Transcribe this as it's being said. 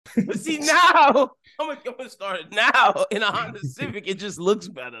But see, now I'm gonna start it now in a Honda Civic. It just looks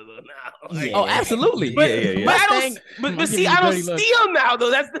better though now. Like, Oh, absolutely. But, Yeah. but I don't. But see, I don't steal now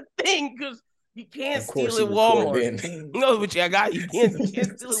though. That's the thing, because you can't steal at Walmart. No, but you can't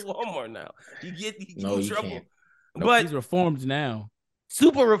steal at Walmart now. You get in trouble. Can't. But he's reformed now.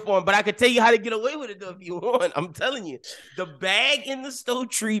 Super reformed. But I can tell you how to get away with it though if you want. I'm telling you, the bag in the stove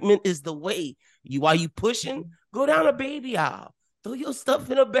treatment is the way. While you pushing, go down a baby aisle, throw your stuff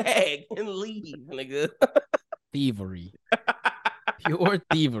in a bag and leave, nigga. Thievery. Pure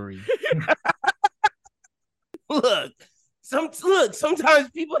thievery. Look, sometimes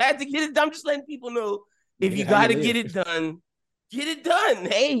people have to get it done. I'm just letting people know, if you got to get it done, get it done.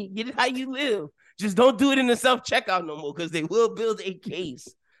 Hey, get it how you live. Just don't do it in the self-checkout no more, because they will build a case.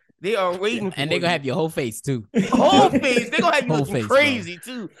 They are waiting for and they're going to have your whole face, too. Whole face. They're going to have you looking crazy,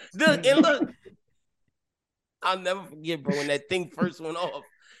 bro. Too. Look, I'll never forget, bro, when that thing first went off,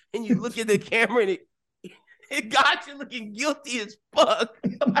 and you look at the camera, and it got you looking guilty as fuck.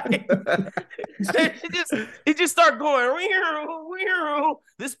 Like, it just started going,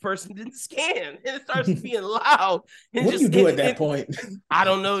 this person didn't scan, and it starts being loud. And what do you do at that point? I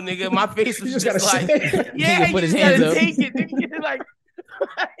don't know, nigga. My face was just like, yeah, you just gotta take it. Nigga, like,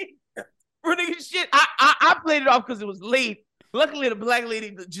 bro, nigga, shit. I played it off because it was late. Luckily, the black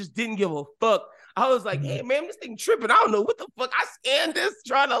lady just didn't give a fuck. I was like, hey, man, this thing tripping. I don't know what the fuck. I scanned this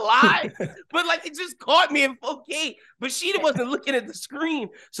trying to lie. But, like, it just caught me in 4K. But she wasn't looking at the screen.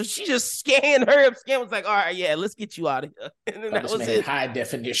 So she just scanned was like, all right, yeah, let's get you out of here. And then that was it. High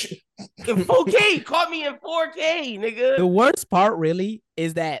definition. In 4K. Caught me in 4K, nigga. The worst part, really,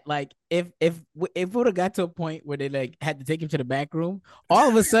 is that, like, if it would have got to a point where they, like, had to take him to the back room, all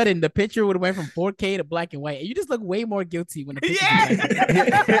of a sudden, the picture would have went from 4K to black and white. And you just look way more guilty when the picture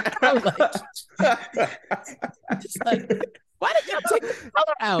I was like, just like, why did y'all take the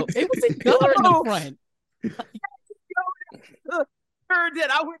color out? It was in color in the front. Heard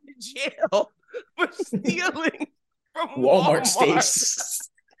that I went to jail for stealing from Walmart states.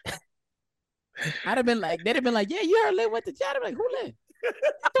 They'd have been like, yeah, you heard Lynn went to jail. I'm like, who Lynn? What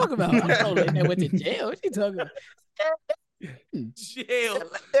you talking about? Oh, Lynn went to jail. What you talking about? Jail.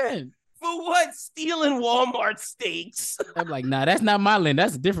 For what? Stealing Walmart steaks. I'm like, nah, that's not my Lynn.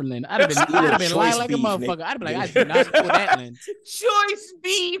 That's a different Lynn. I'd have been lying like a motherfucker. Nick. I'd be like, I did not steal that Lynn. Choice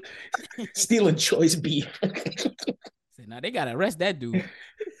beef. Stealing choice beef. Now they gotta arrest that dude.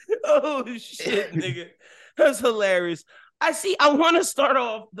 Oh shit, nigga. That's hilarious. I want to start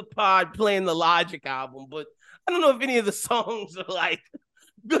off the pod playing the Logic album, but I don't know if any of the songs are like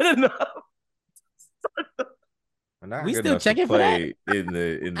good enough. We still checking for that? In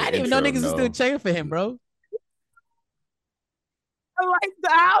the I didn't even know niggas are still checking for him, bro. I like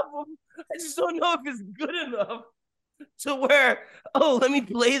the album. I just don't know if it's good enough to where, let me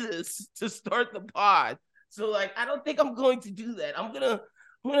play this to start the pod. So, like, I don't think I'm going to do that. I'm gonna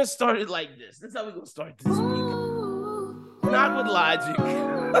start it like this. This is how we're gonna start this week. Not with Logic.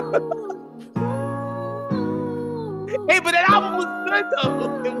 Hey, but that album was good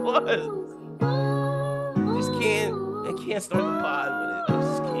though. It was. I can't start the pod with it. I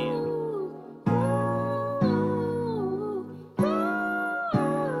just can't.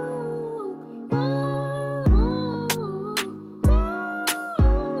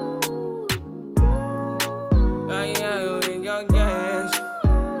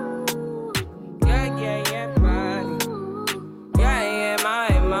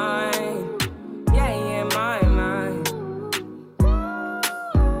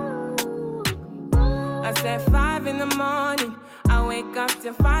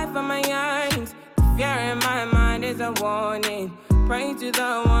 To fight for my yearnings. The fear in my mind is a warning. Pray to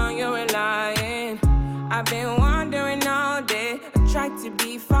the one you're relying. I've been wandering all day. I tried to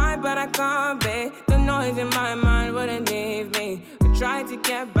be fine, but I can't be. The noise in my mind wouldn't leave me. I tried to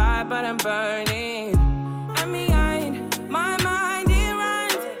get by, but I'm burning. I'm behind my mind, it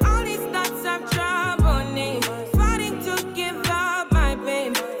runs. All these thoughts have troubled me. Fighting to give up my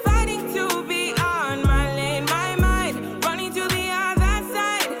pain. Fighting to be on my lane. My mind running to the other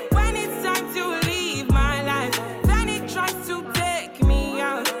side. When it's time to leave my life, then it tries to take me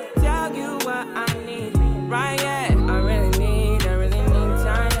out. Tell you what I need, right? Yeah, I really need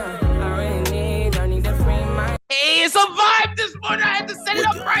time. I need to free my. Hey, it's a vibe this morning. I had to set it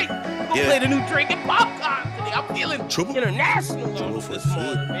up right. We'll play the new Drink and Popcorn today. I'm feeling international this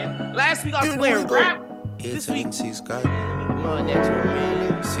morning, man. Last week I was playing rap. This week, Six God. Next one,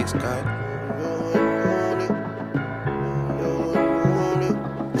 man. Six God.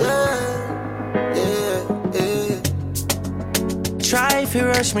 Try if you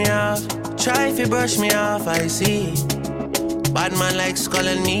rush me off, try if you brush me off, I see. Bad man like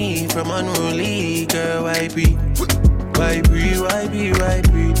colony from unruly. Girl, why be? Why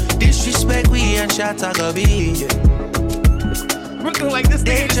be? Disrespect we and shot a go be. Looking like this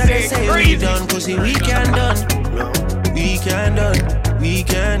They nigga try to saying say we crazy. done, pussy, we can done. We cannot done. We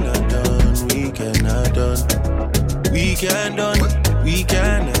cannot done. We cannot done. We cannot done. We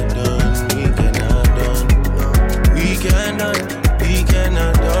cannot done. We cannot done. We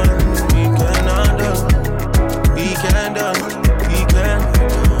cannot done. We cannot done. We can done. We can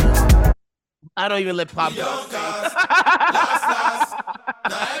done. I don't even let Pop go. Last.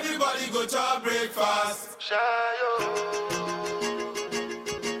 Now everybody go to breakfast.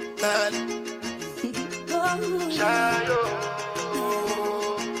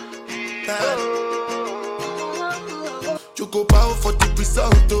 You go bow for the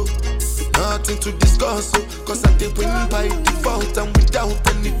result, oh. Nothing to discuss, oh. Cause I did win by default and without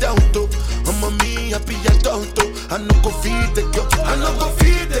any doubt, oh. I'm a me happy adult, oh. I no go feed the girl, I no go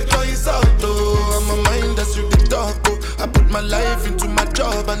feed the girl insult, oh. I'm a mind that's really dark, oh. I put my life into my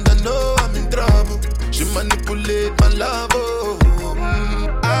job and I know I'm in trouble. She manipulate my love, oh.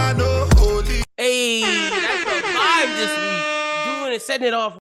 I know holy. Hey, that's a vibe this week. Doing it, setting it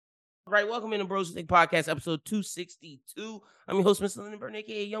off. Right, welcome in to Bros Think Podcast, episode 262. I'm your host, Mr. Lindenberg,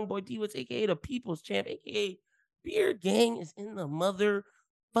 aka Young Boy D-Woods, aka the People's Champ, aka Beard Gang is in the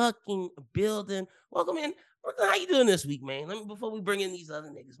motherfucking building. Welcome in. Brooklyn, how you doing this week, man? Before we bring in these other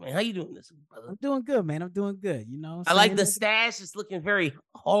niggas, man, how you doing this week, brother? I'm doing good, man. I'm doing good. You know, I like the stash. It's looking very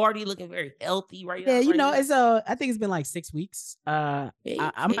hardy, looking very healthy right now. Yeah, you right know, now. it's I think it's been like 6 weeks. I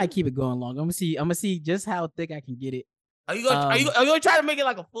might keep it going long. I'm gonna see just how thick I can get it. Are you gonna try to make it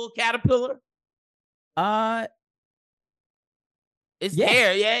like a full caterpillar? It's yeah.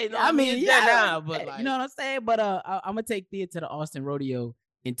 hair, yeah. No, I mean, it's yeah, there now, but like, you know what I'm saying. But I'm gonna take Thea to the Austin Rodeo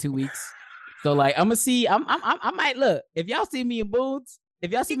in 2 weeks. So like, I'm gonna see. I might look if y'all see me in boots.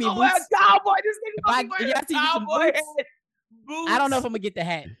 If y'all see me in boots, cowboy. This nigga if y'all see me in cowboy boots, I don't know if I'm gonna get the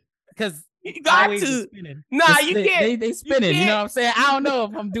hat because you got to. Nah, you can't. They spinning. You know what I'm saying? I don't know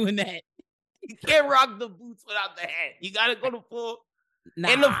if I'm doing that. You can't rock the boots without the hat. You gotta go to full. Nah.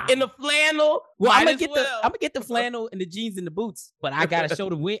 In the flannel. Well, I'm gonna get the flannel and the jeans and the boots, but I gotta show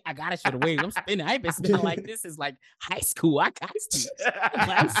the wing. I gotta show the wings. I'm spinning. I ain't been spinning like this is like high school. I got to.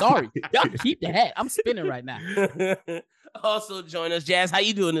 I'm sorry. Y'all can keep the hat. I'm spinning right now. Also join us, Jazz. How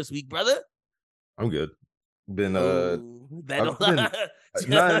you doing this week, brother? I'm good. Been No.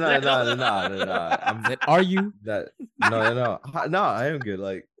 Are you? No. I am good.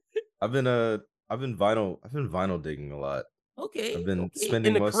 Like I've been vinyl digging a lot. Okay. I've been okay.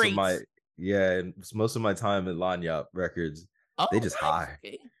 spending most of my time at Lanyap Records. Oh, they just nice. high.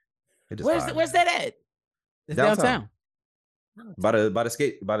 Okay. They just Where's high. where's that at? It's Downtown. downtown. By the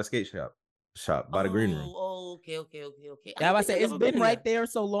skate shop by the green room. Oh, okay. Yeah, I say it's never been in right there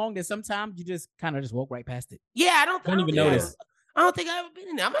so long that sometimes you just kind of just walk right past it. Yeah, I don't even think notice. I don't think I've ever been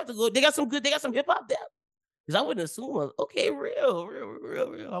in there. I'm gonna have to go. They got some hip hop there. Because I wouldn't assume real.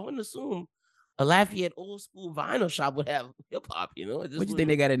 I wouldn't assume a Lafayette old school vinyl shop would have hip hop, you know. What you think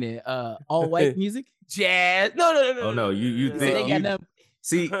they got in there? All white music? Jazz? No. Oh no, you They think got them.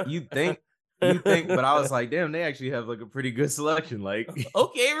 see you think, but I was like, damn, they actually have like a pretty good selection. Like,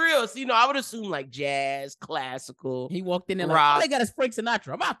 Okay, real. So, I would assume like jazz, classical. He walked in there Rock. like, all they got is Frank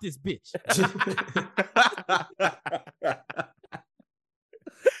Sinatra. I'm out this bitch.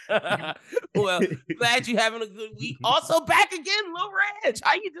 Well, glad you having a good week. Also back again, Lil Reg.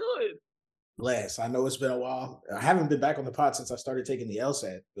 How you doing? Blessed. I know it's been a while. I haven't been back on the pod since I started taking the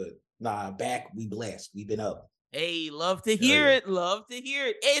LSAT, but nah, back. We blessed. We been up. Hey, love to hear it. Love to hear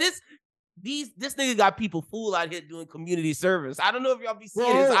it. Hey, this nigga got people fool out here doing community service. I don't know if y'all be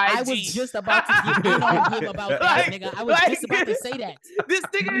seeing his IG. I was just about to get in on him about that, Like- nigga. I was just about to say that. This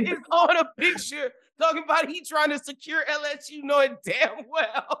nigga is on a picture talking about he trying to secure LSU, knowing damn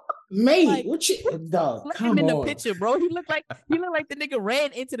well. Mate, Like, what you dog? Look Come him in on. the picture, bro. He looked like the nigga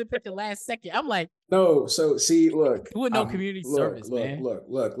ran into the picture last second. I'm like, No, so see, look. doing no community service, man. Look.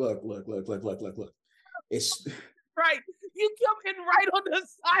 It's Right. You come in right on the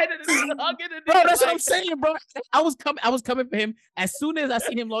side of the hugging the Bro, nigga that's what I'm like- saying, bro. I was coming for him. As soon as I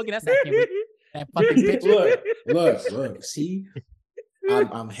seen him log in, I said, I can't wait. That fucking picture. look. See,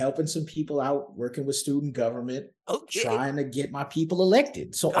 I'm helping some people out, working with student government, Okay. trying to get my people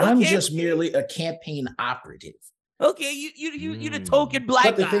elected. So I'm Okay. just merely a campaign operative. Okay, you the token black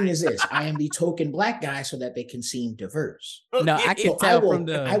But the guy. thing is this, I am the token black guy so that they can seem diverse. No, I Okay. can So tell from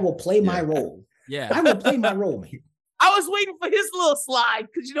the I will play my role. yeah. I will play my role, man. I was waiting for his little slide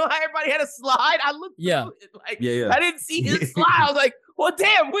because you know how everybody had a slide. I looked Yeah. through it, like Yeah. I didn't see his slide. I was like, Well,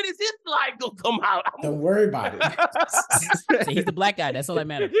 damn, when is his line gonna come out? Don't worry about it. See, he's the black guy. That's all that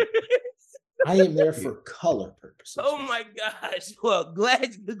matters. I am there for color purposes. Oh my gosh. Well,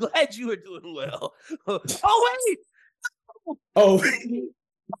 glad you were doing well. Oh wait. Oh,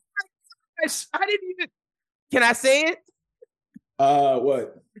 Gosh, I didn't even. Can I say it?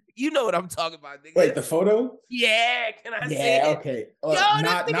 what? You know what I'm talking about, nigga. Wait, the photo? Yeah, can I say Yeah, it? okay. Yo,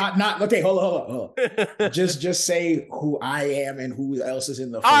 Not. Okay, hold on. Just say who I am and who else is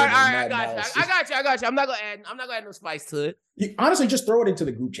in the photo. All right, I Mad got you. Mouse. I got you. I'm not gonna add no spice to it. You, honestly, just throw it into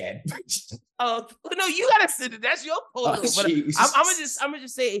the group chat. Oh no, you gotta send it. That's your photo. But jeez. I'm gonna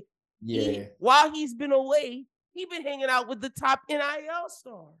just say, Yeah. while he's been away, he's been hanging out with the top NIL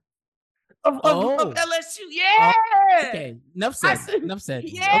star of LSU. Yeah. Okay, enough said. Enough said.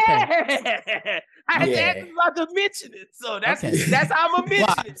 Yeah. Okay. I had to Yeah. ask about to mention it, so that's Okay. that's how I'm gonna mention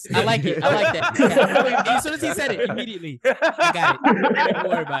Wow, it. I like it. I like that. Okay, as soon as he said it, immediately, I got it. Don't even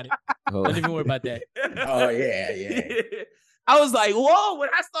worry about it. Don't even worry about that. Oh yeah. I was like, whoa, when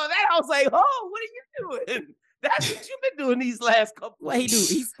I saw that, I was like, oh, what are you doing? That's what you've been doing these last couple. What he do?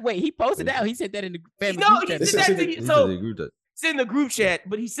 He posted that. He said that in the family No, group he chat. said that to you. So it's in the group chat,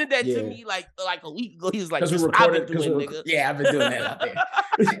 but he sent that to Yeah. me like a week ago. He was like, Because we "This what I've recorded. been doing, nigga." Yeah, I've been doing that out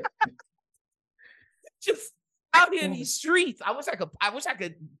there. Just out here in these streets. I wish I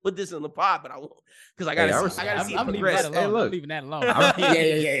could put this in the pod, but I won't because I gotta see it I'm leaving progress. that alone. Hey, look. I'm leaving that alone.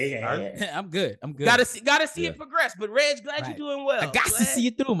 Yeah. I'm good. I'm good. Gotta see Yeah. it progress. But Reg, glad Right. you're doing well. I got to Glad. see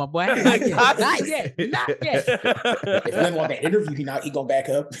it through, my boy. Got Not to yet. Not yet. If he didn't want that interview, he gonna back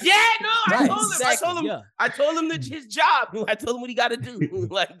up. Yeah, no, Right, I told him. yeah. I told him that his job. I told him what he got to do.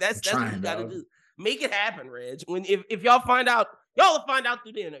 Like that's what Trying, you got to dog. do. Make it happen, Reg. When if y'all find out, y'all will find out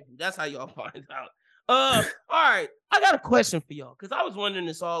through the interview. That's how y'all find out. All right. I got a question for y'all because I was wondering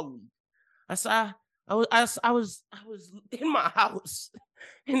this all week. I was in my house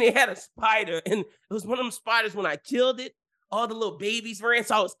and they had a spider, and it was one of them spiders. When I killed it, all the little babies ran,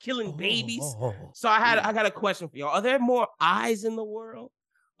 so I was killing babies. So I got a question for y'all. Are there more eyes in the world,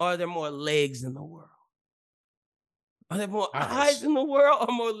 or are there more legs in the world? Are there more eyes in the world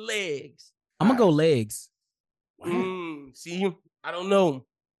or more legs? I'm gonna go legs. See, I don't know.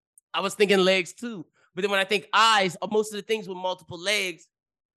 I was thinking legs too, but then when I think eyes, most of the things with multiple legs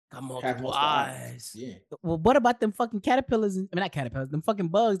got Have multiple multiple eyes. Yeah. Well, what about them fucking caterpillars? Not caterpillars. Them fucking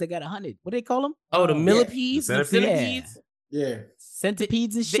bugs that got 100. What do they call them? Oh, the Yeah. millipedes, the Centipedes? centipedes. Yeah.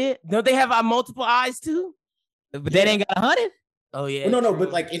 Centipedes and shit. Don't they have multiple eyes too? But they ain't got 100. Oh yeah. Well, no, true.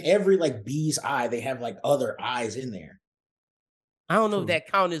 but like in every like bee's eye, they have like other eyes in there. I don't know True. if that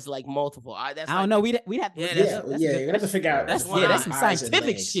count is like multiple eyes. That's I don't like- know. We'd have to. Yeah, look that's- that up. You're good. gonna have to figure out. That's one that's some eyes and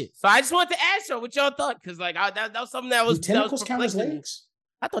scientific legs. shit. So I just want to ask y'all what y'all thought, because like that was something that was Do tentacles count as perplexing me. legs?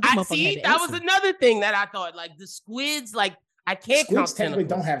 I thought this I motherfucker see. had That was answer. another thing that I thought. Like the squids, like I can't Squids count technically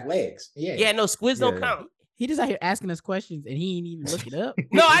tentacles. don't have legs. Yeah. Yeah, no, squids don't Yeah. count. He just out here asking us questions and he ain't even look it up.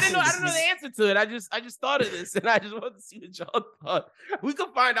 No, I didn't know the answer to it. I just thought of this, and I just wanted to see what y'all thought. We could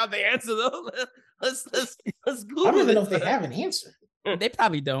find out the answer though. Let's Google I don't even know it. if they have an answer. They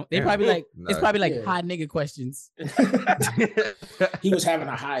probably don't. They Yeah. probably like it's Nah. probably like Yeah. hot nigga questions. He was having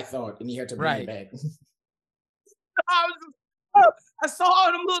a high thought and he had to bring Right. it back. I saw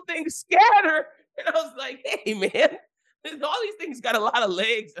all them little things scatter, and I was like, "Hey, man, all these things got a lot of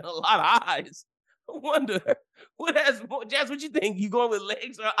legs and a lot of eyes. I wonder what has more." Jazz, what you think? You going with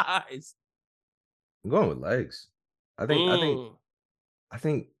legs or eyes? I'm going with legs. I think Mm.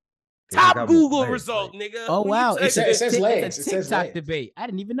 they Top got more Google legs, result, like- nigga. Oh When you wow, type it says legs. It's It a says TikTok legs. debate. I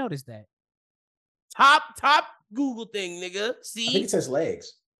didn't even notice that. top Google thing, nigga. I think See, it says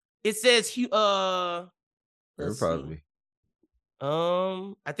legs. it says It'll let's probably see. be.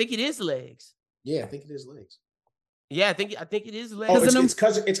 I think it is legs. Yeah, I think it is legs. Yeah, I think it is legs. Oh, Doesn't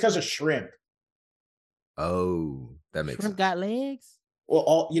it's because of shrimp. Oh, that makes Shrimp sense. got legs. Well,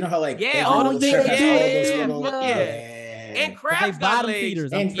 all you know how like Yeah, every all little them shrimp things, has all yeah, those yeah, little- fuck yeah. And crabs Like got bottom legs.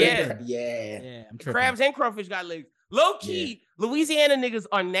 feeders. And Yeah. yeah. I'm tripping. Crabs and crawfish got legs. Low key, Louisiana niggas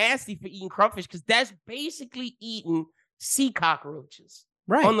are nasty for eating crawfish because that's basically eating sea cockroaches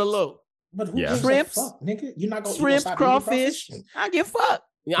Right. on the low. But who Yeah. gives Shrimps. a fuck, nigga? You're not gonna Shrimps, stop eating crawfish. I give fuck.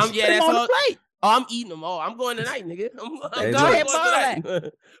 Yeah, Put 'em that's on all. the plate. Oh, I'm eating them all. I'm going tonight, nigga. Hey, Go look. ahead, ball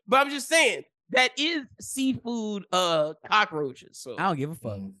tonight. But I'm just saying that is seafood cockroaches. So I don't give a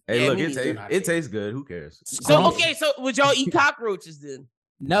fuck. Hey, Yeah, look, me it neither. tastes it tastes good. Who cares? so okay, so would y'all eat cockroaches then?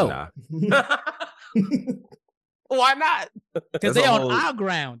 No, Nah. Why not? because That's they a on whole- our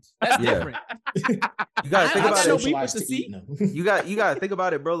ground. That's Yeah. different. You gotta I think got about no it. beef with Socialized the to sea. eating them. You gotta think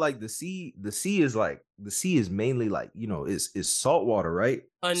about it, bro. Like the sea is mainly like, is salt water, right?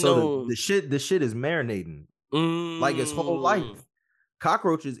 So Unknown. the shit is marinating like its whole life.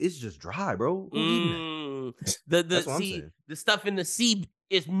 cockroaches, it's just dry, bro. Who eating that? That's what I'm saying. The stuff in the sea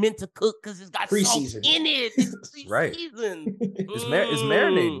is meant to cook because it's got Pre-season. salt in it. It's Right. pre-season. It's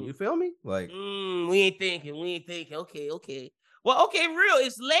marinating. You feel me? Like, We ain't thinking. Okay. Well, okay, real.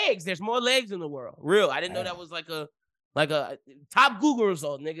 It's legs. There's more legs in the world. Real. I didn't know that was like a top Google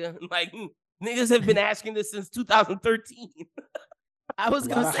result, nigga. Like niggas have been asking this since 2013. I was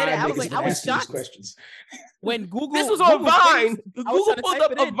gonna say that. I was like, I was shocked questions. when Google. This was on Vine. Google pulled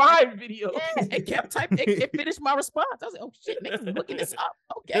up a Vine video. Yeah, it kept typing. It finished my response. I was like, oh shit, niggas looking this up.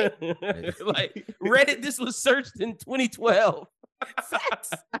 Okay. Like Reddit, this was searched in 2012.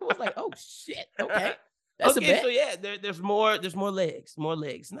 Facts. I was like, oh shit. Okay. That's okay, a bet. so yeah, there's more legs.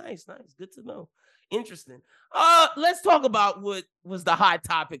 Nice. Good to know. Interesting. Let's talk about what was the hot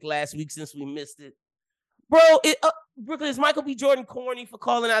topic last week since we missed it. Bro, Brooklyn, is Michael B. Jordan corny for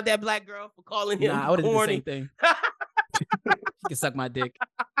calling out that black girl, for calling him Nah, I would have done the corny? same thing. He can suck my dick.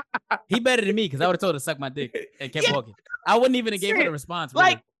 He better than me because I would have told her to suck my dick and kept walking. I wouldn't even have gave her the response.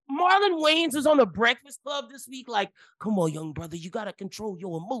 Like Marlon Wayans was on the Breakfast Club this week. Like, come on, young brother, you gotta control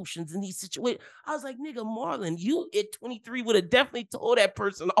your emotions in these situations. I was like, nigga, Marlon, you at 23 would have definitely told that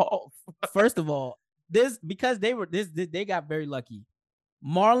person off. First of all, because they got very lucky.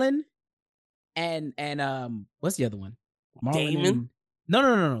 Marlon and what's the other one? Marlon Damon? and,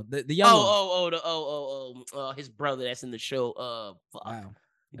 no. The young one. His brother that's in the show. Fuck. Wow.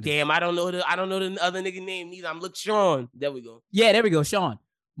 Damn, I don't know the other nigga name neither. I'm Sean. There we go. Yeah, there we go. Sean.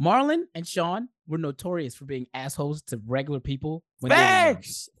 Marlon and Sean were notorious for being assholes to regular people.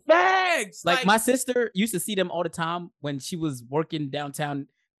 Facts. Like my sister used to see them all the time when she was working downtown.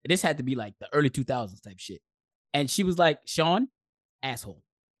 This had to be like the early 2000s type shit. And she was like, Sean, asshole.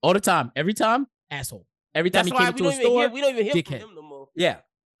 All the time. Every time, asshole. Every time he came into a store, we don't even hear from dickhead. him no more. Yeah.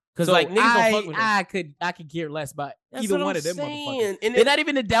 Because So, like niggas don't fuck with him. I could care less about That's either what one I'm of them saying. motherfuckers. And They're then- not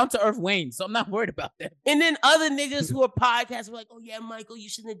even the down to earth Wayne, so I'm not worried about that. And then other niggas who are podcasts were like, oh yeah, Michael, you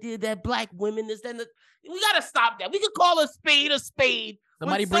shouldn't have did that. Black women, this, that, and we gotta stop that. We could call a spade a spade.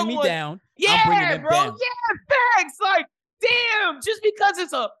 Somebody bring me down. Yeah, I'm bringing them bro. down. Yeah, facts. Like, damn, just because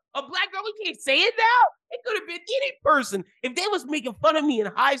it's a black girl, we can't say it now. It could have been any person. If they was making fun of me in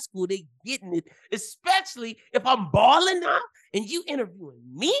high school, they getting it. Especially if I'm balling now and you interviewing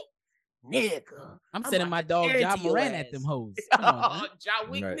me, nigga. I'm sending my dog John Moran at them hoes. Come on, man.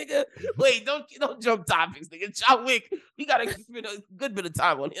 John Wick, Right. nigga. Wait, don't jump topics, nigga. John Wick, we gotta spend a good bit of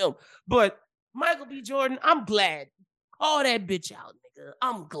time on him. But Michael B. Jordan, I'm glad. Call that bitch out, nigga.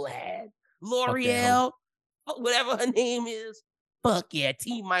 I'm glad. L'Oreal, whatever her name is. Fuck yeah,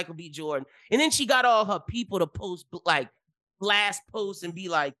 Team Michael B. Jordan. And then she got all her people to post like blast posts and be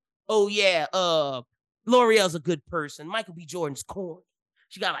like, oh yeah, L'Oreal's a good person. Michael B. Jordan's corny.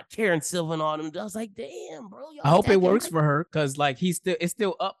 She got like Karen Silva and all them. I was like, damn, bro. I hope it works for her because like it's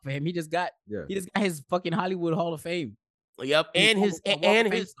still up for him. He just got his fucking Hollywood Hall of Fame. Yep,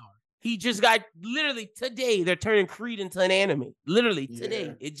 he just got literally today. They're turning Creed into an anime. Literally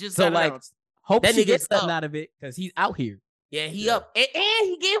today, it just got announced. Hope That she nigga's gets something up. out of it because he's out here. Yeah, he up, and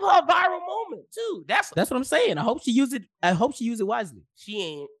he gave her a viral moment too. That's what I'm saying. I hope she use it. I hope she use it wisely.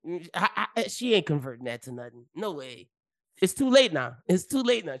 She ain't. She ain't converting that to nothing. No way. It's too late now. It's too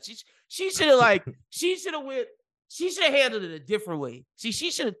late now. She should have she should have handled it a different way. She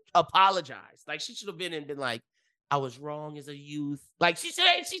should have apologized. Like she should have been like, I was wrong as a youth. Like she should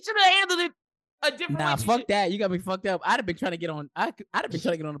have handled it a different way. Nah, fuck that. You got me fucked up. I'd have been trying to get on. I'd have been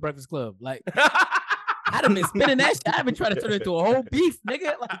trying to get on the Breakfast Club. Like I'd have been spinning that shit. I'd have been trying to turn it into a whole beef,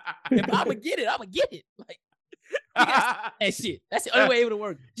 nigga. Like if I'ma get it, I'ma get it. Like you gotta stand that shit. That's the only way it would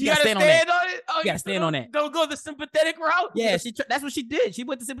work. You gotta stand on it. Oh, you gotta stand on that. Don't go the sympathetic route. Yeah, that's what she did. She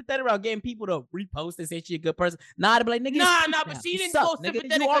went the sympathetic route, getting people to repost and say she a good person. Nah, to be like, nigga. Nah, but she didn't go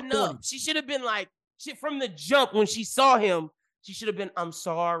sympathetic enough. She should have been like, from the jump when she saw him, she should have been, I'm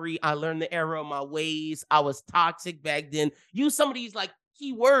sorry. I learned the error of my ways. I was toxic back then. Use some of these like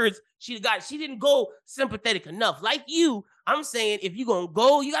key words she didn't go sympathetic enough. Like you, I'm saying if you're gonna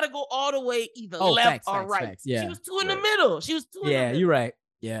go, you gotta go all the way either left or right. Facts, yeah. She was too in the middle. She was too in the middle. Yeah, you're right.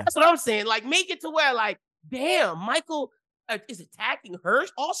 Yeah. That's what I'm saying. Like, make it to where, like, damn, Michael is attacking her.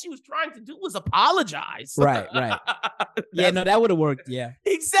 All she was trying to do was apologize. Right. Yeah, no, that would have worked. Yeah.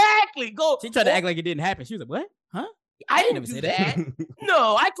 Exactly. She tried to act like it didn't happen. She was like, what? Huh? I didn't do that.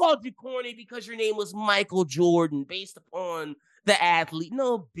 No, I called you corny because your name was Michael Jordan based upon the athlete.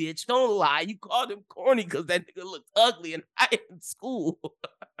 No, bitch, don't lie. You called him corny because that nigga looked ugly in school.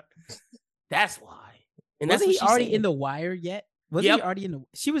 That's why. And wasn't he already in The Wire yet? Wasn't he already in the?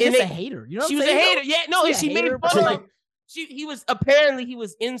 She was just a hater. You know, she was a hater. Yeah, no, and she made fun of him. He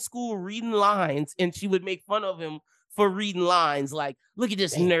was in school reading lines, and she would make fun of him for reading lines like, look at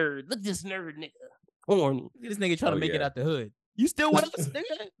this Damn. nerd. Look at this nerd nigga. Corny. Look at this nigga trying to make it yeah. out the hood. You still with us,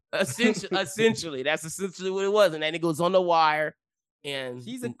 nigga? Essentially, that's essentially what it was. And then it goes on the wire. And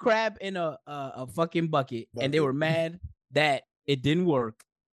She's a crab in a fucking bucket, and they were mad that it didn't work,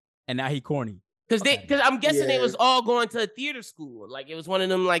 and now he corny. because I'm guessing they Yeah. was all going to a theater school. Like it was one of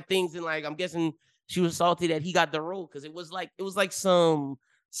them like things, and like I'm guessing she was salty that he got the role because it was like some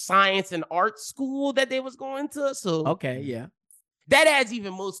science and art school that they was going to. So Okay, yeah. that adds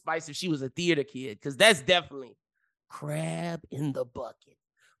even more spice if she was a theater kid, because that's definitely crab in the bucket,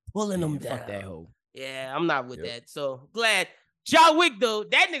 pulling them down. Fuck that hoe. Yeah, I'm not with Yep. that. So glad. John Wick though,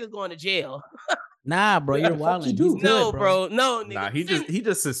 that nigga going to jail. Nah, bro, What you're the fuck wilding. you He's do? good, No, bro. no, nigga. Nah, he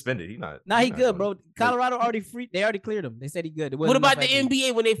just suspended. He not. Nah, he not good, going- bro. Colorado already free. They already cleared him. They said he good. It What wasn't about the enough evidence.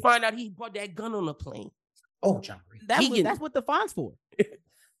 NBA when they find out he brought that gun on the plane? Oh, John Reed. That's what the fine's for.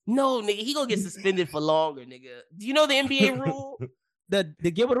 No, nigga, he gonna get suspended for longer, nigga. Do you know the NBA rule?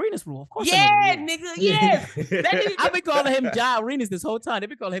 The Gilbert Arenas rule, of course. I know Yeah, the rule. nigga, yes. That nigga I've been calling him Ja Arenas this whole time. They've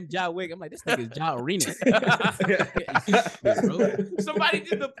been calling him Ja Wick. I'm like, this nigga's Ja Arenas. Somebody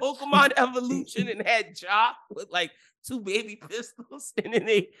did the Pokemon evolution and had Ja with like 2 baby pistols, and then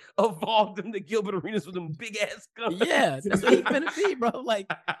they evolved him to Gilbert Arenas with them big ass guns. Yeah, that's what he finna be, bro. Like,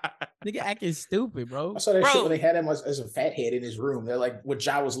 nigga acting stupid, bro. I saw that Bro. shit when they had him as a fat head in his room. They're like, what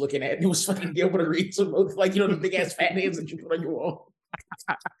Ja was looking at, and it was fucking Gilbert Arenas, like, you know, the big ass fat heads that you put on your wall.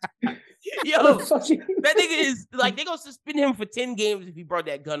 Yo, that nigga is like, they gonna suspend him for 10 games if he brought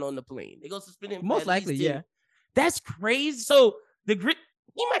that gun on the plane. They gonna suspend him for Most at likely, least 10. yeah. That's crazy. So he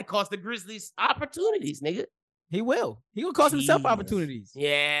might cost the Grizzlies opportunities, nigga. He will. He gonna cost himself Jeez. opportunities.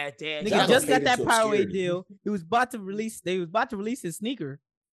 Yeah, damn. Nigga Ja just got faded that to Powerade obscurity. deal. He was about to release. They was about to release his sneaker.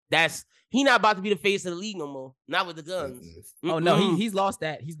 He not about to be the face of the league no more. Not with the guns. Oh no, Mm-mm. he's lost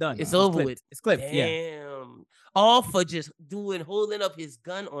that. He's done. It's over clipped. with. It's clipped. Damn. Yeah. All for just holding up his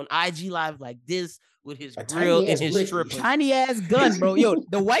gun on IG Live like this with his A grill and tiny-ass his blicky. stripper. Tiny ass gun, bro. Yo,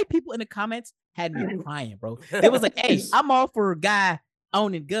 the white people in the comments had me crying, bro. It was like, hey, I'm all for a guy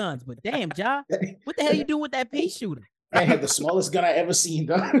owning guns, but damn, Ja, what the hell you doing with that pea shooter? I had the smallest gun I ever seen,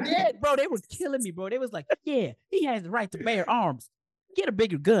 dog. Yeah, bro, they were killing me, bro. They was like, yeah, he has the right to bear arms. Get a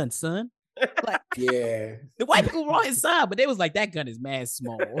bigger gun, son. Like, Yeah, the white people were on his side, but they was like, that gun is mad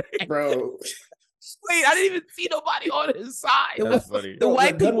small. bro. Wait, I didn't even see nobody on his side. That's funny. The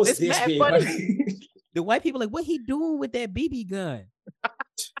white gun people, was it's this mad big. funny. The white people like, what he doing with that BB gun?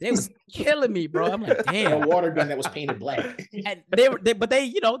 They was killing me, bro. I'm like, A damn. water gun that was painted black. And they,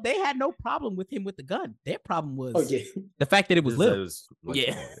 you know, they had no problem with him with the gun. Their problem was Oh yeah, the fact that it was little.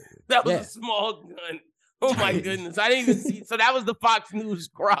 Yeah. That was Yeah. a small gun. Oh my goodness. I didn't even see. So that was the Fox News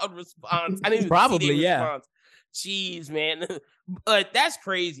crowd response. I didn't even Probably, see their yeah. response. Jeez, man. But that's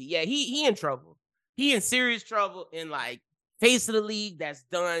crazy. Yeah, he in trouble. He in serious trouble in like face of the league. That's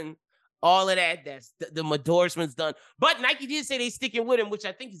done. All of that. That's the endorsement's done. But Nike did say they sticking with him, which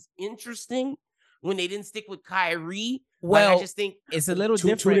I think is interesting when they didn't stick with Kyrie. Well, I just think It's a little Two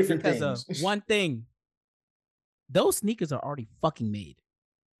different, different because things. of one thing. Those sneakers are already fucking made.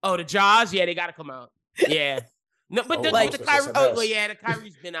 oh, the Jaws, yeah, they gotta come out. Yeah. No, but Oh, the, like- the so Kyrie, something oh, else. well, yeah, the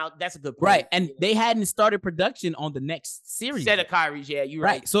Kyrie's been out. That's a good point. Right. And they hadn't started production on the next series. Set yet. of Kyrie's, yeah, you're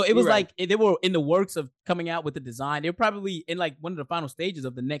Right. right. So it You're was right. like they were in the works of coming out with the design. They're probably in like one of the final stages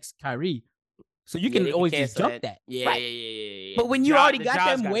of the next Kyrie. So you Yeah, can they always just cancel jump that. Yeah, Right. yeah. But when you already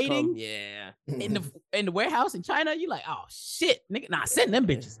got them waiting- yeah. In the warehouse in China, you like, oh shit, nigga, nah, send them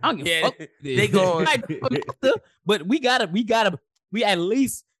bitches. I don't give a Yeah, fuck. they going. But we at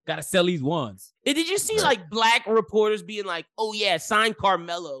least gotta sell these ones. And did you see like black reporters being like, "Oh yeah, sign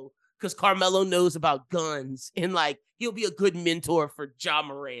Carmelo because Carmelo knows about guns and like he'll be a good mentor for Ja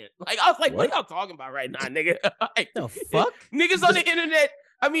Morant." Like I was like, "What, What? y'all talking about right now, nigga?" Like, The fuck? niggas on the internet.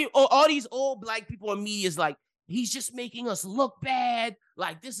 I mean, all these old black people on media is like, he's just making us look bad.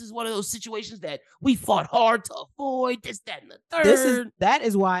 Like this is one of those situations that we fought hard to avoid. This, that, and the third. That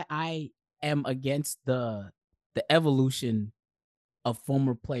is why I am against the evolution of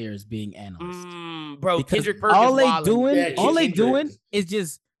former players being analysts. Bro, Because Kendrick Perkins. all they wildin'. doing, Yeah, all they Kendrick. doing is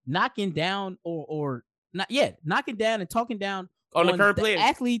just knocking down or not yet knocking down and talking down on the current the players.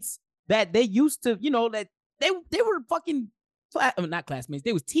 athletes that they used to, you know, that they were fucking not classmates.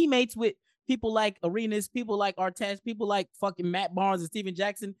 They was teammates with people like Arenas, people like Artest, people like fucking Matt Barnes and Steven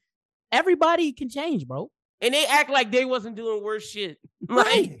Jackson. Everybody can change, bro. And they act like they wasn't doing worse shit. Right.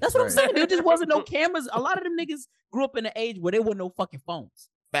 Like, That's what I'm Right. saying. There just wasn't no cameras. A lot of them niggas grew up in an age where there were no fucking phones.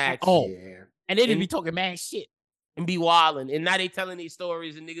 facts. Oh, Yeah. and they didn't And- be talking mad shit. and be wilding. And now they telling these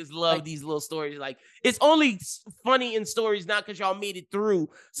stories and niggas love these little stories. Like, it's only funny in stories not because y'all made it through.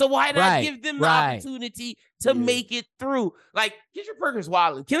 So why not give them the opportunity to make it through? Like, Kendrick Perkins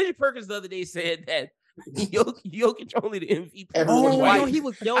wilding. Kendrick Perkins the other day said that Jokic only the MVP. Everyone's white. He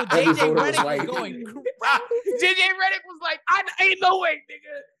was JJ Redick was going. JJ Redick was like, ain't no way,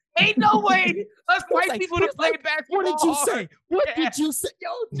 nigga. Ain't no way us white people to play basketball. What did you say? What did you say? Yo,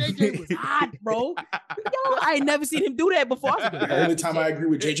 JJ was hot, bro. Yo, I ain't never seen him do that before. The only time I agree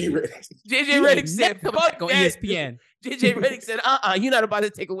with JJ Redick. JJ Redick said, fuck on ESPN. JJ Redick said, you're not about to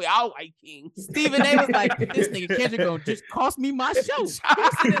take away our white king. Stephen A was like, this nigga Kendrick gonna just cost me my show. He was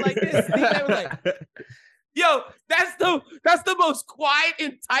sitting like this. Stephen A was like, yo, that's the most quiet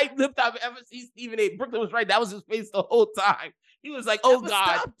and tight-lipped I've ever seen Stephen A. Brooklyn was right. That was his face the whole time. He was like, oh,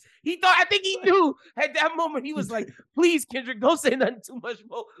 God. Stopped. I think he knew at that moment. He was like, please, Kendrick, don't say nothing too much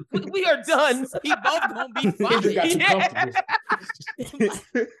more. We are done. He both gonna be fine. Kendrick got too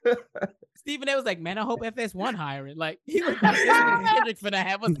comfortable. Stephen A was like, man, I hope FS1 hiring. Like, he was like, Kendrick finna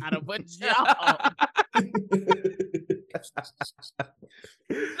have us out of a job.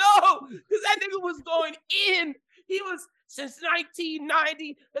 No, because that nigga was going in. He was, since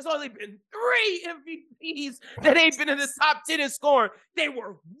 1990, there's only been 3 MVPs that ain't been in the top 10 in scoring. They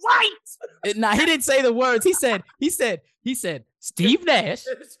were white. Nah, he didn't say the words. He said, Steve Nash.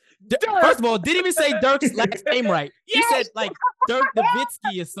 First of all, didn't even say Dirk's last name right. Yes. He said like Dirk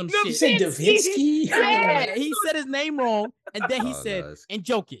Nowitzki or some shit. He said Nowitzki? Yeah, he said his name wrong. And then he said, and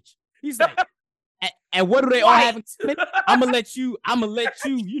Jokic. He's like, and what do they all have in common? I'm gonna let you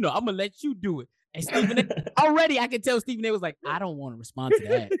do it. And Stephen A, already I could tell Stephen A was like, I don't want to respond to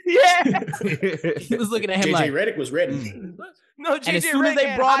that. Yeah. He was looking at him JJ like Redick was ready. No, and as soon as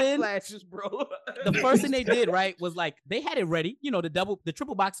they brought in flashes, bro. The first thing they did, right, was like they had it ready. You know, the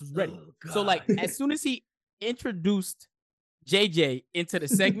triple box was ready. So like as soon as he introduced JJ into the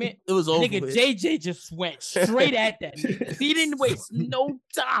segment, it was over. Nigga, JJ just went straight at that. He didn't waste no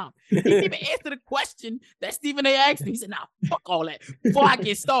time. He didn't even answer the question that Stephen A asked him. He said, "Nah, fuck all that. Before I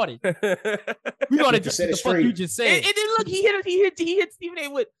get started, we gonna just the fuck you just said." And then look, he hit Stephen A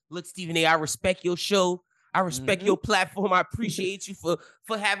with, "Look, Stephen A, I respect your show. I respect your platform. I appreciate you for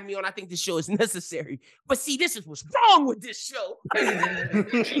having me on. I think this show is necessary. But see, this is what's wrong with this show."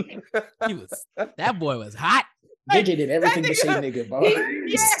 That boy was hot. JJ did everything to say nigga, bro.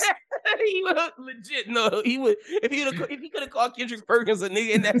 He would legit. No, he would. If he could have called Kendrick Perkins a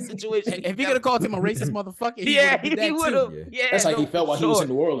nigga in that situation, if he could have called him a racist motherfucker, he would have. Yeah, that's like he felt while he was in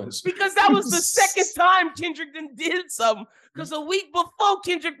New Orleans. Because that was the second time Kendrick did something. Because a week before,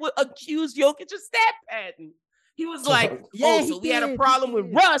 Kendrick would accuse Jokic of stat padding. He was like, so we had a problem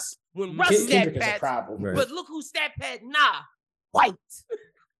with Russ when Russ stat padded. But look who stat padded. Nah, white.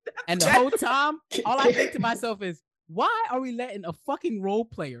 And the whole time, all I think to myself is, why are we letting a fucking role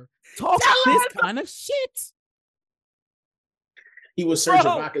player talk this kind of shit? He was Serge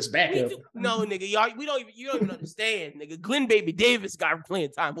Ibaka's backup. No, nigga, you don't even understand, nigga. Glenn Baby Davis got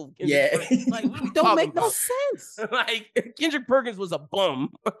playing time over Kendrick Perkins. Like, it don't make no sense. Like, Kendrick Perkins was a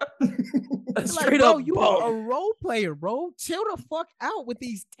bum. Straight up, you are a role player, bro. Chill the fuck out with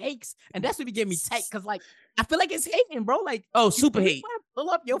these takes, and that's what be getting me tight. Cause like, I feel like it's hating, bro. Like, super hate. Pull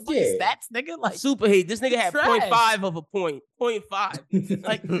up your fucking stats, nigga. Like, super hate. This nigga had 0.5 of a point. 0.5.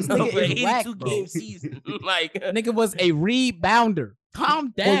 Like, this nigga over 82 game season. Like, nigga was a rebounder.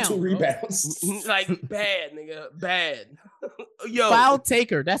 Calm down. 2 rebounds. Like, bad, nigga. Bad. Yo. Foul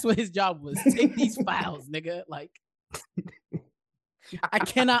taker. That's what his job was. Take these fouls, nigga. Like, I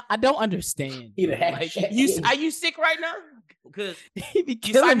don't understand. Like, are you sick right now? Because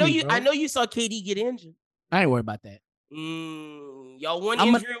I know you saw KD get injured. I ain't worried about that. Y'all one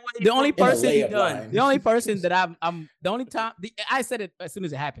injury away. The only person that I said it as soon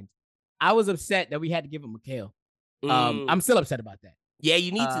as it happened. I was upset that we had to give him Mikal. I'm still upset about that. Yeah,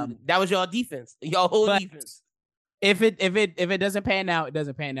 you need to. That was y'all defense. Y'all whole defense. If it doesn't pan out, it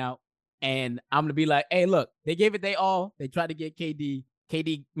doesn't pan out. And I'm gonna be like, hey, look, they gave it they all. They tried to get KD.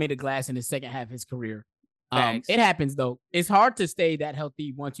 KD made a glass in the second half of his career. It happens though. It's hard to stay that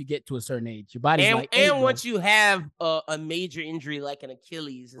healthy once you get to a certain age. Your body's once you have a major injury like an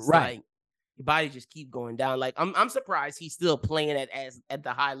Achilles, it's like your body just keep going down. Like I'm surprised he's still playing at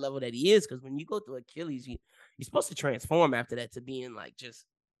the high level that he is, because when you go through Achilles, you're supposed to transform after that to being like just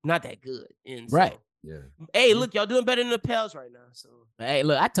not that good. And so, yeah. Hey, look, y'all doing better than the Pels right now. So hey,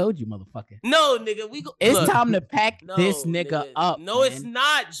 look, I told you, motherfucker. No, nigga, it's time to pack this nigga up. No, man. it's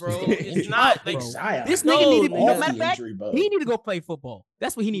not, bro. It's not. Like, this nigga need to. No matter of fact, he need to go play football.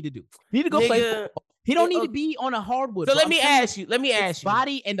 That's what he need to do. He need to go play football. He don't need to be on a hardwood. So bro. let me ask you.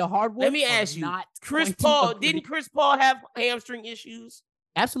 Body and the hardwood. Let me ask you. Not Chris going to Paul, agree. didn't Chris Paul have hamstring issues?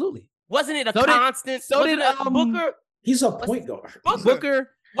 Absolutely. Wasn't it a So did- constant? so wasn't did, it Booker? He's a point guard.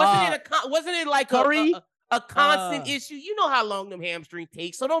 Booker. Wasn't it like Curry, a constant issue? You know how long them hamstring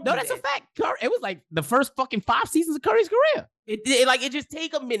takes, so don't. No, do that's that. a fact. Curry, it was like the first fucking 5 seasons of Curry's career. It just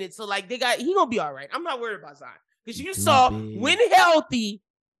take a minute. So like he gonna be all right. I'm not worried about Zion because you Too saw big. when healthy,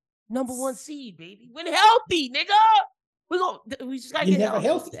 number 1 seed, baby. When healthy, nigga. We just gotta He get never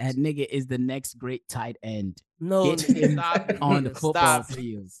healthy. That nigga is the next great tight end. No, Get nigga, him stop it, on the nigga. football Stop it.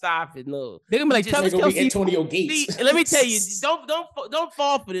 field. Stop it. No. They're gonna be like Just Travis Gonna be Kelce. Antonio Gates. See, let me tell you, don't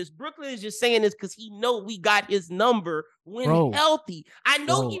fall for this. Brooklyn is just saying this because he know we got his number when Bro. healthy. I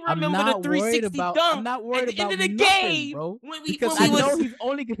know he I'm remember not the worried 360 about. dunk I'm not worried at the end about of the nothing, game, bro. when Because we I know was he's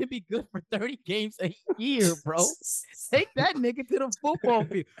only gonna be good for 30 games a year, bro. Take that nigga to the football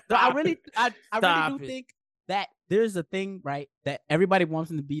field. So I really Stop do it. think that there's a thing, right? That everybody wants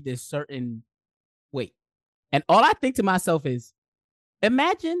him to be this certain weight. And all I think to myself is,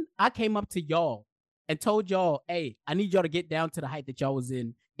 imagine I came up to y'all and told y'all, hey, I need y'all to get down to the height that y'all was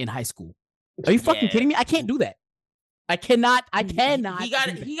in high school. Are you fucking Yeah. kidding me? I can't do that. I cannot. He do got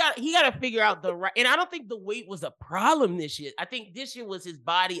that. he got to figure out the right. And I don't think the weight was a problem this year. I think this year was his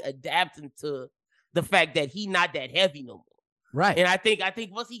body adapting to the fact that he not that heavy no more. Right. And I think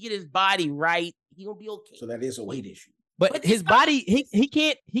once he get his body right, he gonna be okay. So that is a weight issue. But his body, he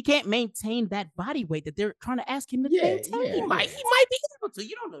can't maintain that body weight that they're trying to ask him to maintain. He might be able to.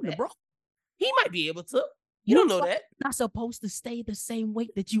 You don't know that, bro. He might be able to. You don't know that. Not supposed to stay the same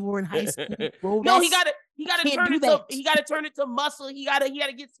weight that you were in high school, bro. No, That's- he got to can't turn do it to that. he got to turn it to muscle. He got to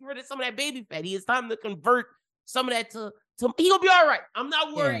get rid of some of that baby fat. It's time to convert some of that to he gonna be all right. I'm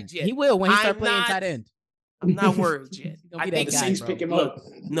not worried yet. He will when he start I'm playing not- tight end. I'm not worried yet. gonna I be think that guy, Saints bro. pick him Look, up.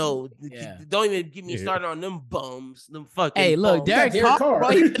 no, Yeah. don't even get me started on them bums. Them fucking Hey, look, bums. Derek Derek Carr, bro,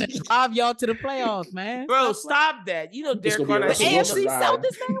 Carr. he's gonna drive y'all to the playoffs, man. Bro, stop that. You know It's Derek gonna be Carr. a Russell Hey, Wilson AFC ride. South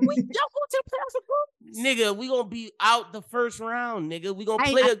this man week. Y'all go to the playoffs, bro. nigga, we gonna be out the first round, nigga. We gonna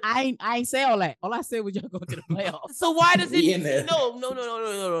play. I ain't say all that. All I said was y'all go to the playoffs. So why does We it? in there.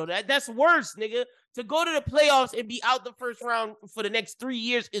 No. That's worse, nigga. To go to the playoffs and be out the first round for the next 3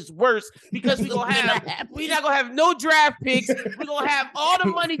 years is worse because we're not gonna have no draft picks. We're gonna have all the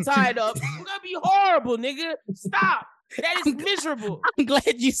money tied up. We're gonna be horrible, nigga. Stop. That is miserable. I'm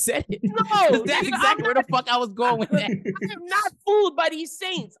glad you said it. No, 'Cause that's nigga, exactly where the fuck I was going with that. I am not fooled by these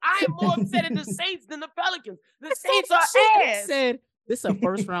Saints. I am more upset at the Saints than the Pelicans. The Saints are ass. Said this is a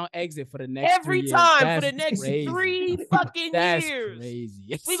first round exit for the next Every 3 years. time for That's the next crazy. 3 fucking That's years.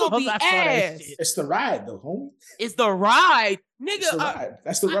 crazy. We gonna be I saw that ass. shit. It's the ride, though, homie. It's the ride, It's the nigga. ride.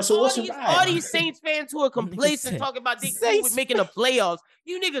 That's the Russell Wilson ride. all these Saints fans who are complacent said talking about they Saints with making the playoffs.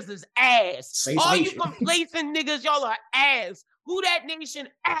 You niggas is ass. Saints all Nation. you complacent niggas, y'all are ass. Who that nation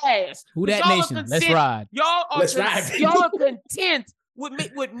ass? Who But that y'all are nation? Let's content- ride. Y'all are Let's ride. y'all are content with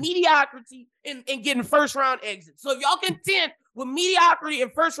mediocrity and getting first round exits. So if y'all content with mediocrity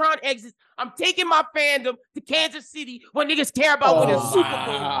and first round exits, I'm taking my fandom to Kansas City where niggas care about winning Oh, Super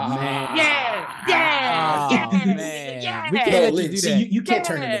Bowl. man. Yeah. Oh, man. Yeah. We can't Yo, let you Lynn, do see, that. you can't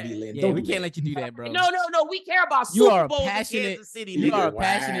turn into me, Lynn. Yeah, Don't we do can't that. let you do that, bro. No. We care about You Super are a Bowls in passionate. Kansas City. You nigga. are a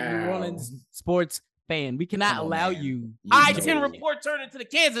passionate New Wow. Orleans sports fan. We cannot Come on, allow man. you. I-10 No. report turned into the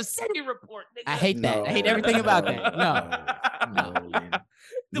Kansas City report. Nigga. I hate that. I hate No. everything about that. No. No, Lynn.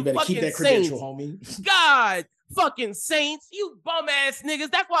 The You better keep fucking that credential, Saints. homie. God, fucking Saints, you bum ass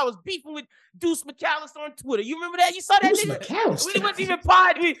niggas. That's why I was beefing with Deuce McAllister on Twitter. You remember that? You saw that Who's nigga? McAllister? We wasn't even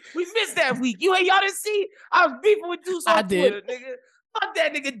pod. We missed that week. Y'all didn't see? I was beefing with Deuce on I did. Twitter, nigga. Fuck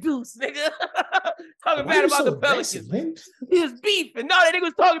that nigga Deuce, nigga. Talking Why bad you about so the Pelicans. aggressive, Lynn? He was beefing. No, that nigga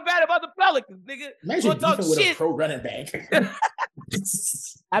was talking bad about the Pelicans, nigga. Imagine Gonna talk beefing with a shit. pro running back.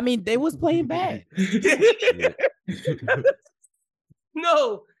 I mean, they was playing bad.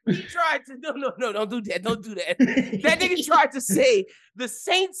 No, he tried to. No, don't do that. Don't do that. That nigga tried to say the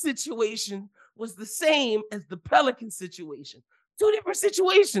Saints situation was the same as the Pelican situation. 2 different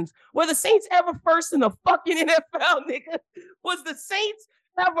situations. Were the Saints ever first in the fucking NFL, nigga? Was the Saints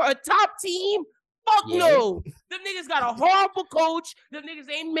ever a top team? Fuck Yeah. no. Them niggas got a horrible coach. Them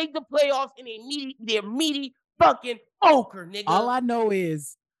niggas ain't make the playoffs and they're meaty fucking ochre, nigga. All I know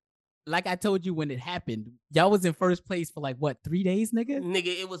is, like I told you when it happened, y'all was in first place for like what, 3 days, nigga?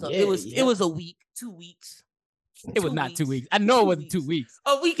 Nigga, it was Yeah, it was a week, 2 weeks. It was not 2 weeks. I know it wasn't 2 weeks.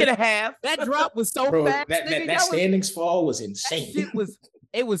 A week and a half. That drop was so Bro, fast. that nigga, that standings fall was insane.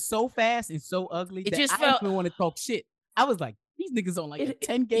 it was so fast and so ugly It that just I felt- didn't even want to talk shit. I was like, these niggas on like a It-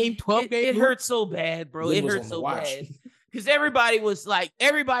 10 game, 12 game. It hurt so bad, bro. Lynn It was hurt on the so watch. bad. Because everybody was like,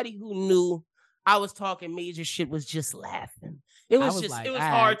 everybody who knew I was talking major shit was just laughing. It was just like, it was "All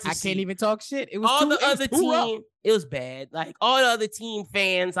hard right, to I see. can't even talk shit. It was All too, the it was other too rough. team, it was bad. Like all the other team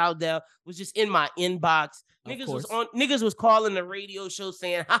fans out there was just in my inbox. Of Niggas was calling the radio show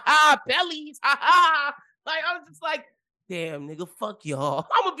saying, "Ha ha, bellies, ha ha." Like I was just like, damn, nigga, fuck y'all.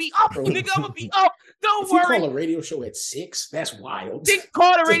 I'm gonna be up, nigga. I'm gonna be up. Don't If you worry. call a radio show at 6, that's wild. They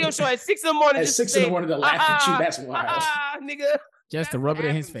call the radio show at 6 in the morning. At just 6 to in say, the morning to laugh at you, that's wild. Nigga. Just to That's rub what it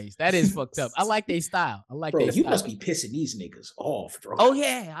in his happens. face. That is fucked up. I like their style. I like Bro, their you style. must be pissing these niggas off, bro. Oh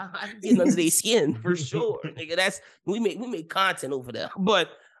yeah, I'm getting under their skin for sure, nigga. That's we make content over there. But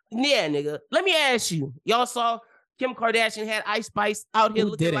yeah, nigga, let me ask you. Y'all saw Kim Kardashian had Ice Spice out here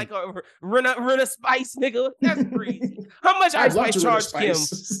Who looking didn't? like a Rena Spice, nigga. That's crazy. How much I'd Ice love Spice to charged Kim?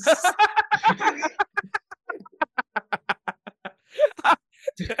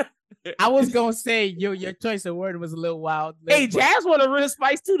 I was gonna say your choice of word was a little wild. Hey, but Jazz want a Rena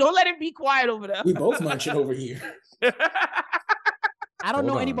Spice too. Don't let him be quiet over there. We both munching over here. I don't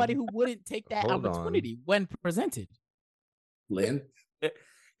know Hold anybody on. who wouldn't take that Hold on. opportunity when presented. Lynn.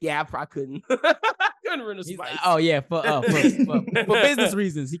 Yeah, I probably couldn't. Couldn't Rena He's Spice. like, oh yeah, for business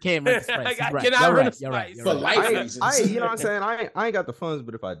reasons, he can't rent the Like, spice. I He's right. cannot You're rent right. a You're right. spice. You're For right. life I, reasons. you know what I'm saying? I ain't got the funds,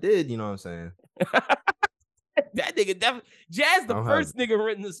 but if I did, you know what I'm saying? That nigga definitely Jazz the Don't first nigga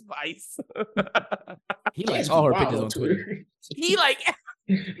renting the Spice. He Jazz likes be all her wild pictures on Twitter. He like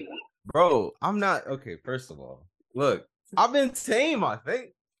Bro, I'm not okay. First of all, look, I've been tame, I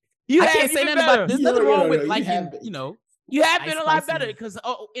think. you I have can't say been nothing better. about. There's No, nothing no, wrong no, with you liking, have been. you know. You have Ice been a lot Spice better and- because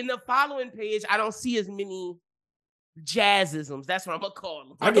in the following page, I don't see as many jazzisms. That's what I'm gonna call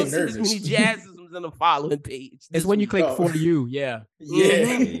them. I don't get see as many nervous. jazzisms in the following page. It's this when you week. click Oh. for you. Yeah. Yeah.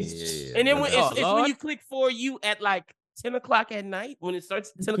 Mhm. And then when Oh, it's when Lord. you click for you at like 10 o'clock at night, when it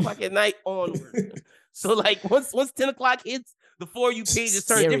starts at 10 o'clock at night onward. So like once 10 o'clock hits, the for you page is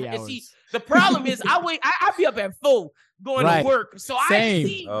turned Scary different. And see, hours. the problem is I be up at 4 going Right. to work. So Same. I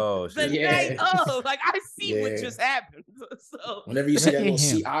see Oh the shit. Yeah. night of. Like I see what Yeah. just happened. So Whenever you see that little Look at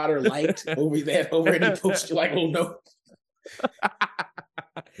sea him. otter light over any post, you're like, oh no.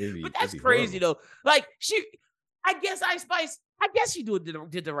 but that's crazy though. Like I guess Ice Spice, I guess she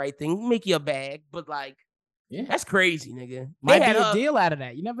did the right thing, make you a bag, but like Yeah. that's crazy, nigga. Might They be had a her, deal out of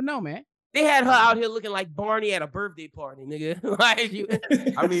that. You never know, man. they had her out here looking like Barney at a birthday party, nigga.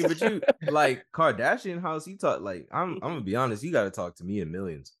 Like I mean, but you like Kardashian house, you talk like I'm gonna be honest, you gotta talk to me in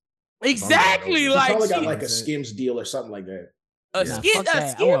millions. exactly He like probably got she, like a Skims deal or something like that. a Yeah. skin, Fuck a that. I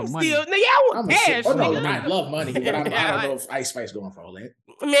skin want money. steal. Nigga, I want I'm cash. oh, no, nigga. I love money, but I Yeah, don't know if Ice Spice going for all that.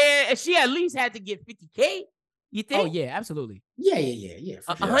 Man, she at least had to get 50K. You think? Oh yeah, absolutely. Yeah.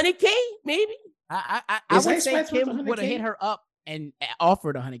 For sure. 100K, maybe. I Is would Ice say Spice worth Kim would have 100K? hit her up and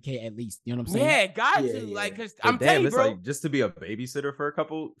offered 100K at least. You know what I'm saying? Yeah, got Yeah, to yeah. like, cause But I'm damn, telling you, it's bro. like just to be a babysitter for a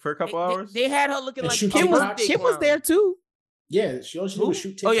couple they, hours. they had her looking And like shoot a Kim was TikToks. birthday Kim was clown. there too. Yeah, she always Who? would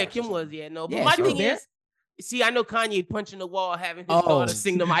shoot Oh yeah, TikToks or Kim was. something. Yeah, no. But Yeah, my she was thing there. is, see, I know Kanye punching the wall, having his Oh. daughter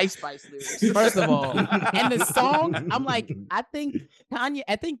sing them Ice Spice lyrics. First of all, and the song, I'm like, I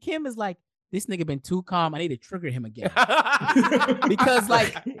think Kim is like, this nigga been too calm. I need to trigger him again because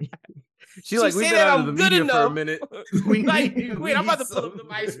like She like we've said been that out I'm of the good media for a enough. minute. Like, we wait, I'm about to need pull up some-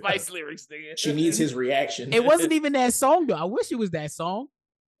 the Ice Spice lyrics, nigga. She needs his reaction. it wasn't even that song though. I wish it was that song.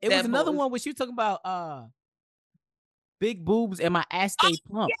 It That was another was- one where she was talking about big boobs and my ass stay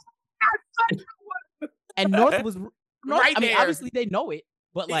plump. And North was North, Right I mean, there. obviously they know it,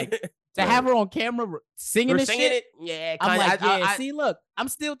 but like to have her on camera singing We're this singing shit. it. Yeah, I'm Kanye, like, I- see, look, I'm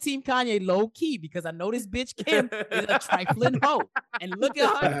still Team Kanye low key because I know this bitch Kim is a trifling hoe, and look at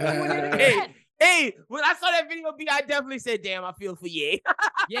her doing it again. Hey, when I saw that video, B, I definitely said, "Damn, I feel for Ye."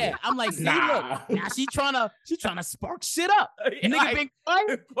 Yeah, I'm like, see, Nah. look, now she trying to spark shit up. Nigga Like, been quiet,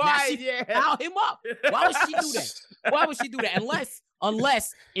 now quiet, she yeah. foul him up. Why would she do that? Why would she do that?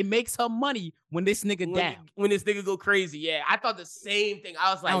 Unless it makes her money when this nigga down. When this nigga go crazy, yeah, I thought the same thing.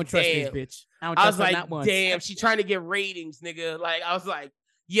 I was I don't like, trust damn. this bitch. I don't I trust was her like, not once. damn, she trying to get ratings, nigga. Like, I was like,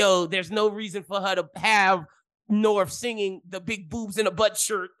 yo, there's no reason for her to have North singing the big boobs in a butt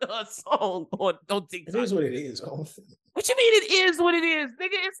shirt song on TikTok. It is what it is. Oh. What you mean it is what it is, nigga?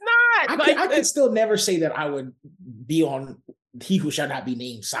 It's not. I could still never say that I would be on he who shall not be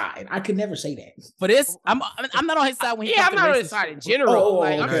named side. I could never say that. For this, I'm not on his side when he yeah, comes I'm to not on racist his side shit. in general.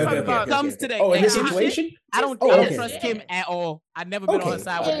 Like, I'm okay, talking okay, about okay. comes to the Oh, in this exam shit, situation? I don't okay. trust Yeah. Kim at all. I've never been on Okay. her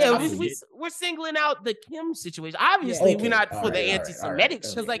side with Yeah, that. Yeah, I we, see. we're singling out the Kim situation. Obviously, Okay. we're not All for the right, all right, anti-Semitic all right. shit.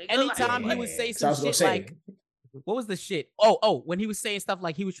 Because like nigga. anytime he Like, would say So I some was shit gonna like, what was the shit? Oh, when he was saying stuff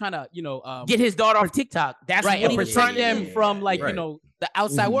like he was trying to, get his daughter off TikTok. That's right, what and he was protect trying to them do. from like, Right. the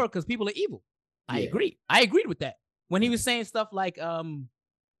outside Mhm. world because people are evil. I Yeah. agree. I agreed with that. When he was saying stuff like,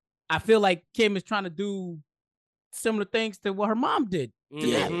 I feel like Kim is trying to do similar things to what her mom did.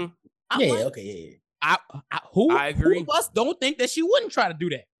 Yeah. Mhm. I'm Yeah, like, okay, yeah. I agree. Who of us don't think that she wouldn't try to do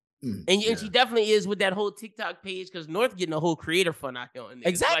that? And she definitely is with that whole TikTok page because North getting a whole creator fund out here. On there.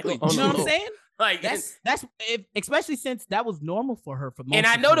 Exactly. Like, You know what I'm saying? Like That's especially since that was normal for her for most and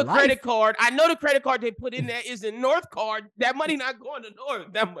I of know her the life. credit card. I know the credit card they put in there is a North card. That money not going to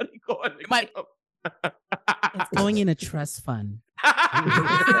North. That money going to Might- It's going in a trust fund.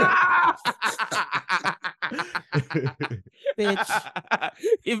 Bitch.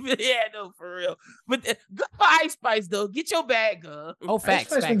 Yeah, no, for real. But good for Ice Spice though. Get your bag, girl. Oh, Ice facts.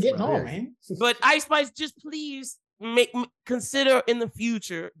 Spice been Facts, getting bro. on, man. But Ice Spice, just please consider in the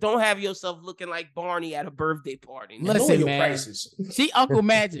future. Don't have yourself looking like Barney at a birthday party. Lower Listen, your man. prices. She Uncle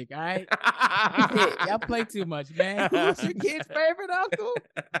Magic, all right? Y'all play too much, man. Who's your kid's favorite uncle?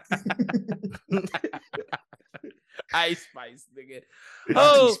 Ice Spice, nigga. Ice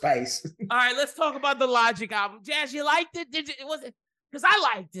Oh, Spice. all right. Let's talk about the Logic album. Jazz, you liked it? Did you? It wasn't because I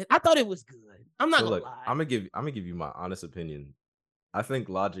liked it. I thought it was good. I'm not So gonna look, lie. I'm gonna give you my honest opinion. I think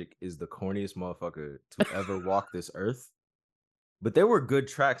Logic is the corniest motherfucker to ever walk this earth. But there were good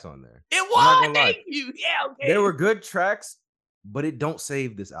tracks on there. It I'm not was. gonna lie. Thank you. Yeah. Okay. There were good tracks, but it don't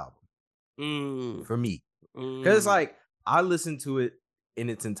save this album Mm, for me. Because it's like I listened to it in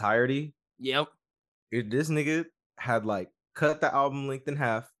its entirety. Yep. If this nigga had like cut the album length in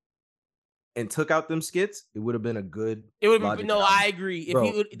half and took out them skits, it would have been a good. It would be Logic no. album. I agree. If Bro,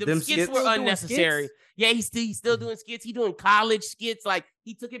 he would, the them skits skits- were Still doing unnecessary. skits? Yeah, he's still doing skits. He doing college skits. Like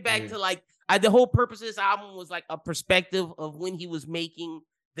he took it back Mhm. to like the whole purpose of this album was like a perspective of when he was making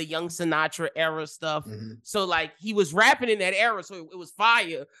the Young Sinatra era stuff. Mhm. So like he was rapping in that era, so it was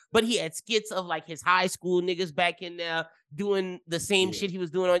fire. But he had skits of like his high school niggas back in there doing the same Yeah. shit he was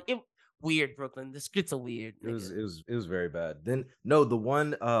doing on it. Weird, Brooklyn. The skits are weird. It was nigga. it was very bad. Then no, the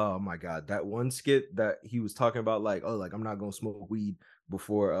one oh my god, that one skit that he was talking about, like, oh, like I'm not gonna smoke weed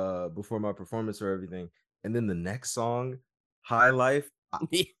before my performance or everything. And then the next song, High Life.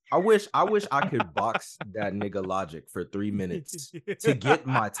 I wish I could box that nigga Logic for 3 minutes to get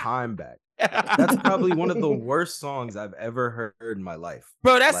my time back. That's probably one of the worst songs I've ever heard in my life.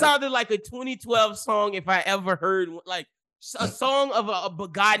 Bro, that Like- sounded like a 2012 song if I ever heard like a song of a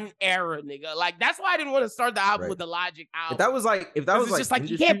begotten era, nigga. Like that's why I didn't want to start the album Right. with the Logic album. If that was like it's like just like you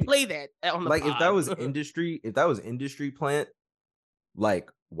industry- can't play that on the like if that pod. was industry plant,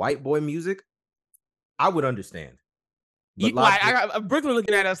 like white boy music, I would understand. But Like, Logic- I got Brooklyn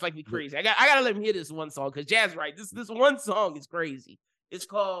looking at us like we crazy. I gotta let him hear this one song because Jazz right. This one song is crazy. It's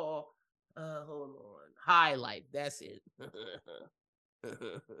called hold on, High Life. That's it.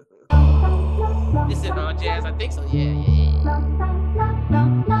 Is it on Jazz? I think so. Yeah.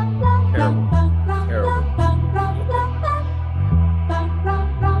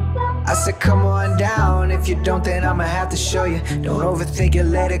 I said, come on down. If you don't, then I'ma have to show you. Don't overthink it,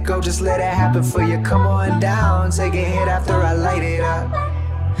 let it go, just let it happen for you. Come on down, take a hit after I light it up.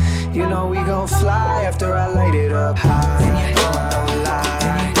 You know we gon' fly after I light it up. High, don't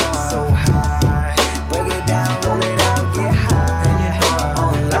lie, so high. Break it down, roll it out, get high.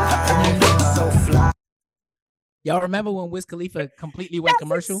 Online, so fly. Y'all remember when Wiz Khalifa completely went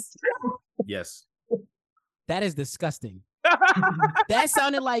commercial? yes. That is disgusting. That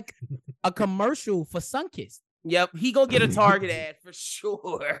sounded like a commercial for Sunkist. Yep, he gonna get a Target ad for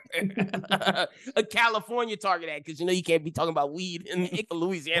sure. A California Target ad because you know you can't be talking about weed in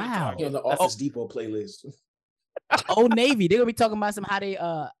Louisiana. Wow. Target. On the Office Depot playlist. Old Navy, they're gonna be talking about some how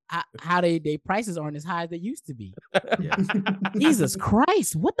they prices aren't as high as they used to be. Jesus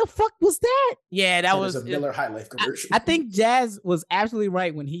Christ, what the fuck was that? Yeah, that was a Miller High Life commercial. I think Jazz was absolutely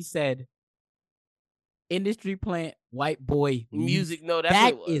right when he said industry plant white boy music. No, that's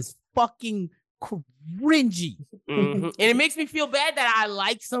that what it was. is fucking cringy. Mhm. And it makes me feel bad that I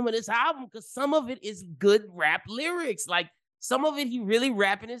like some of this album because some of it is good rap lyrics. Like some of it, he really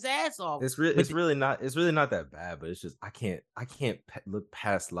rapping his ass off. It's really not that bad, but it's just I can't look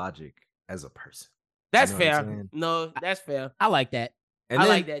past Logic as a person. That's You know what I'm fair. saying? No, that's fair. I like that. And I then,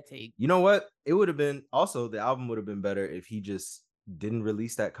 like that take. You know what? It would have been also the album would have been better if he just didn't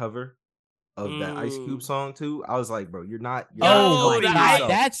release that cover of that Ice Cube song too. I was like, bro, you're not Oh my the god, hype.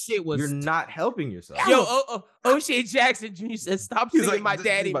 that shit was you're not helping yourself. Yo, O'Shea Jackson Jr. said, "Stop He's singing like, my "This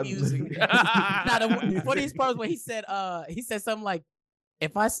is daddy my- music." Now the funniest part was when he said something like,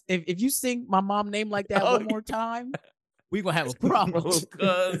 if you sing my mom name like that Oh, one more time, we gonna have a problem.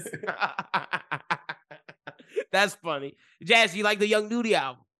 Cause that's funny. Jazz, you like the Young Nudie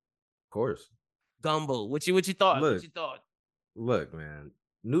album? Of course. Gumbo. What you thought? Look. What you thought? Look, man.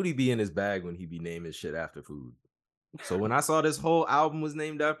 Nudie be in his bag when he be naming shit after food. So when I saw this whole album was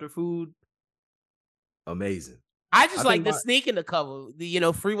named after food, amazing. I just like think the my- snake in the cover.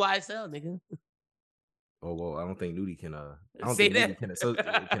 The free YSL, nigga. Oh well, I don't think Nudie can. I don't Say think that.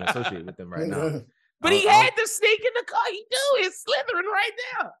 Nudie can associate with them right now. But he I don't- had the snake in the car. He do. It's slithering right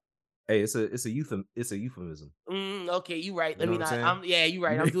now. Hey, it's a euphemism. Okay, you right. Let You me know what not. I'm Yeah, you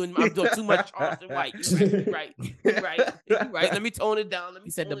right. I'm doing too much Charleston White. You right. You right. Let me tone it down. Let me.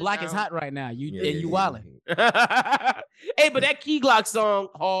 He said the tone it block is down. hot right now. You Yeah, and you yeah, wildin'. Hey, but that Key Glock song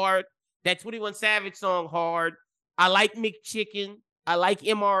hard. That 21 Savage song hard. I like McChicken. I like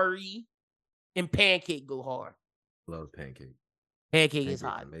MRE. And Pancake go hard. Love Pancake. Pancake is Pancake's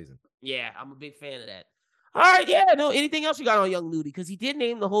hot. amazing. Yeah, I'm a big fan of that. All right, yeah. No, anything else you got on Young Nudie? Because he did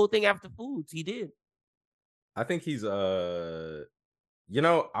name the whole thing after foods. He did. I think he's I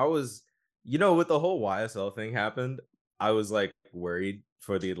was with the whole YSL thing happened, I was like worried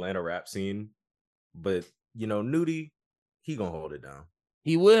for the Atlanta rap scene, but Nudie, he gonna hold it down.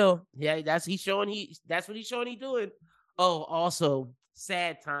 He will. Yeah, that's what he's showing he doing. Oh, also,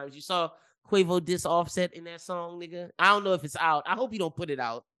 sad times. You saw Quavo diss Offset in that song, nigga. I don't know if it's out. I hope he don't put it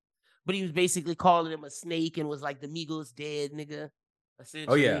out. But he was basically calling him a snake and was like the Migos dead, nigga.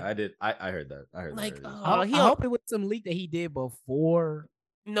 Oh yeah, I did. I heard that. I heard Like, that. I hope it was some leak that he did before.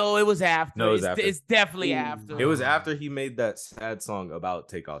 No, it was after. No, it was after. It's definitely after. It was after he made that sad song about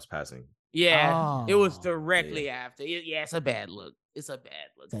Takeoff's passing. Yeah, it was Oh, directly after. It's a bad look. It's a bad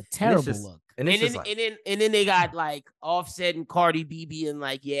look. It's a terrible just- look. And And it's then, just like, and then they got like Offset and Cardi B being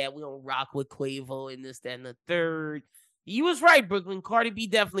like, yeah, we don't rock with Quavo and this, that, and the third. You was right, Brooklyn. Cardi B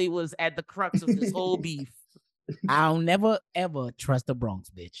definitely was at the crux of this whole beef. I'll never ever trust the Bronx,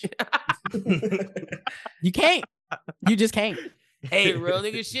 bitch. You can't. You just can't. Hey, real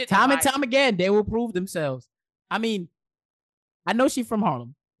nigga shit. Time and Like, time again, they will prove themselves. I mean, I know she's from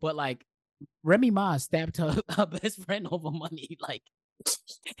Harlem, but like Remy Ma stabbed her best friend over money. Like,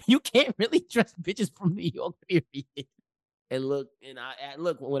 you can't really trust bitches from New York, period. And look,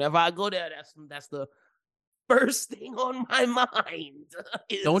 look, whenever I go there, that's the first thing on my mind.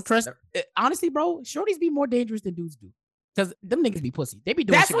 Don't trust. Honestly, bro, shorties be more dangerous than dudes do. Because them niggas be pussy. They be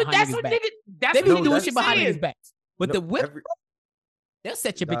doing shit behind niggas' back. They be doing shit behind niggas' backs. But the whip, they'll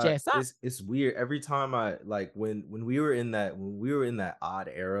set your bitch ass up. It's weird every time I like when we were in that odd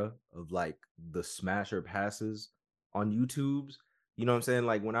era of like the smasher passes on YouTube's. You know what I'm saying?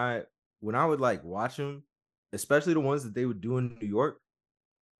 Like when I would like watch them, especially the ones that they would do in New York,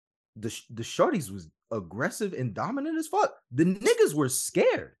 the shorties was aggressive and dominant as fuck. The niggas were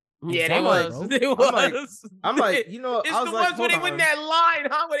scared. Yeah, they I'm was. like, They I'm like, was. I'm like, It's I was the like, ones where they hold went on. that line,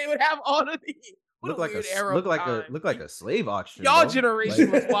 huh? Where they would have all of the Look like a slave auction. Y'all bro.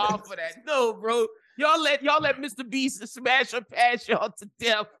 generation Like- was wild for that. No, bro. Y'all let Mr. Beast smash or pass y'all to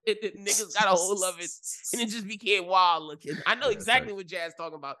death, and the niggas got a hold of it, and it just became wild looking. I know exactly what Jazz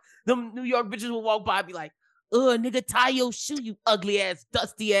talking about. Them New York bitches will walk by and be like, nigga, tie your shoe, you ugly ass,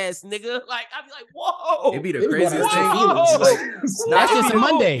 dusty ass nigga. Like, I'd be like, whoa. It'd be the They be going craziest out thing. to Like, feelings. That's just a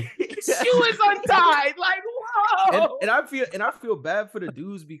Monday. Shoe is untied. Like, whoa. and I feel bad for the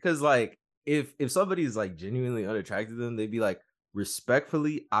dudes because like if somebody's like genuinely unattracted to them, they'd be like,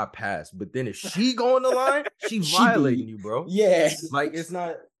 respectfully, I pass. But then if she go on the line, she She violating be- you, bro. Yeah, Like it's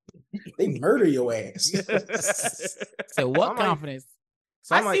not. they murder your ass. So what I'm like- confidence?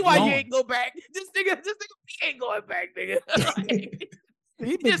 So I'm I see like, why no. you ain't go back. This nigga ain't going back, nigga.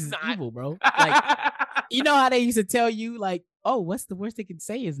 These Just bitches is not. evil, bro. Like, you know how they used to tell you, like, oh, what's the worst they can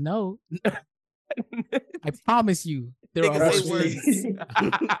say is no. I promise you, there Niggas are say worse. words.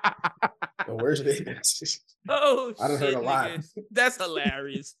 The worst thing. Oh, I done heard shit, a lot. nigga. That's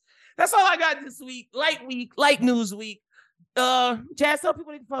hilarious. That's all I got this week. Light news week. Jazz, tell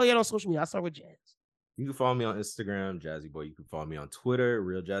people they can follow you on social media. I'll start with Jazz. You can follow me on Instagram, Jazzy Boy. You can follow me on Twitter,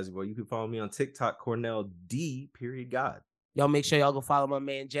 Real Jazzy Boy. You can follow me on TikTok, Cornell D. God. Y'all make sure y'all go follow my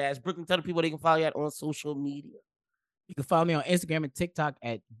man Jazz. Brooklyn, tell the people they can follow you at on social media. You can follow me on Instagram and TikTok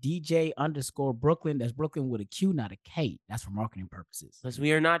at DJ_Brooklyn. That's Brooklyn with a Q, not a K. That's for marketing purposes. Because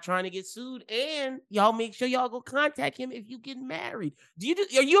we are not trying to get sued. And y'all make sure y'all go contact him if you get married.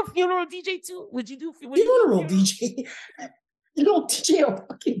 Are you a funeral DJ too? Would you do Funeral DJ. You don't DJ a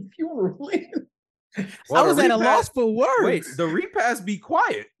fucking funeral. I was at a loss for words. Wait, the repass be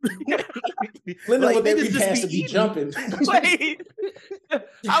quiet. Linda, Like, what they niggas just repass be to be eating. jumping. Wait.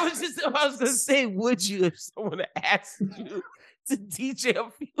 I was gonna say, would you if someone asked you to DJ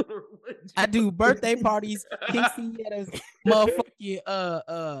a funeral? Would you? I do birthday parties, quinceañeras,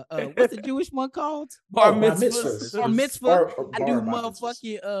 motherfucking what's the Jewish one called? Bar Oh, bar mitzvahs. mitzvahs. Bar mitzvah. Or I do bar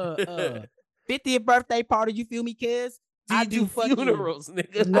mitzvahs. motherfucking 50th birthday party. You feel me, kids? I do fucking funerals,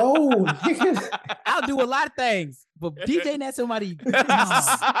 nigga. No, nigga. I'll do a lot of things, but DJ not somebody. No. That's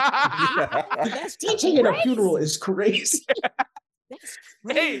DJing at a funeral is crazy. That's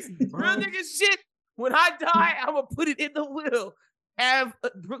Hey, crazy, real bro. nigga shit. When I die, I'm gonna put it in the will. Have a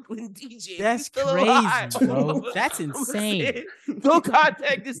Brooklyn DJ. That's He's still crazy, alive. bro. That's I'm insane. saying, don't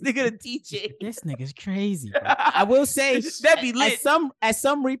contact this nigga to DJ. This nigga's crazy. Bro. I will say That'd be lit. at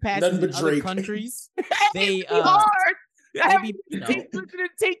some repasses Nothing but in other Drake. countries, It'd they be hard. I be, you know. take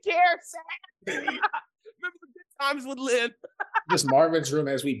care of Sam. Remember the good times with Lynn. Just Marvin's room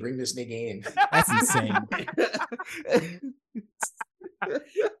as we bring this nigga in. That's insane.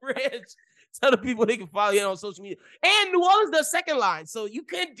 Reg, tell the people they can follow you on social media. And New Orleans does second line, so you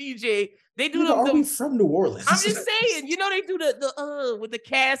can DJ. They do Nigga, are we the from New Orleans? I'm just saying, you know, they do the with the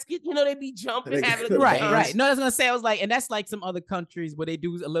casket, you know, they be jumping, They- having a good Right, time. right. No, I was gonna say I was like, and that's like some other countries where they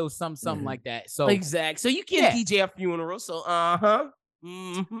do a little something Mhm. like that. So Exact. So you can Yeah. DJ a funeral. So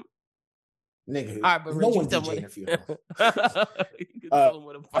Mm-hmm. Nigga, All right, but no Reg, one you tell DJing me. a funeral. You can tell them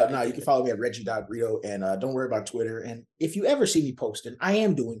where to find No, you can follow me at Reggie.Rito and don't worry about Twitter. And if you ever see me posting, I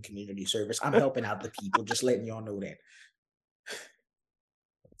am doing community service. I'm helping out the people, just letting y'all know that.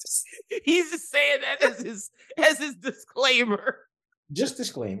 He's just saying that as his disclaimer. Just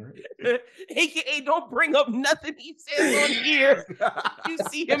disclaimer. AKA don't bring up nothing he says on here. You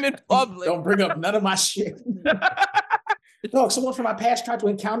see him in public. Don't bring up none of my shit. Dog, someone from my past tried to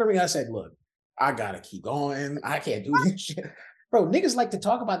encounter me. I said, look, I gotta keep going. I can't do this shit. Bro, niggas like to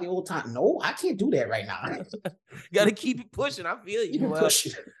talk about the old time. No, I can't do that right now. Gotta keep it pushing. I feel you. Keep it Well,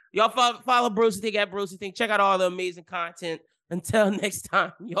 pushing. y'all follow Brosi Think at Brosi Think. Check out all the amazing content. Until next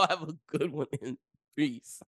time, y'all have a good one. Peace.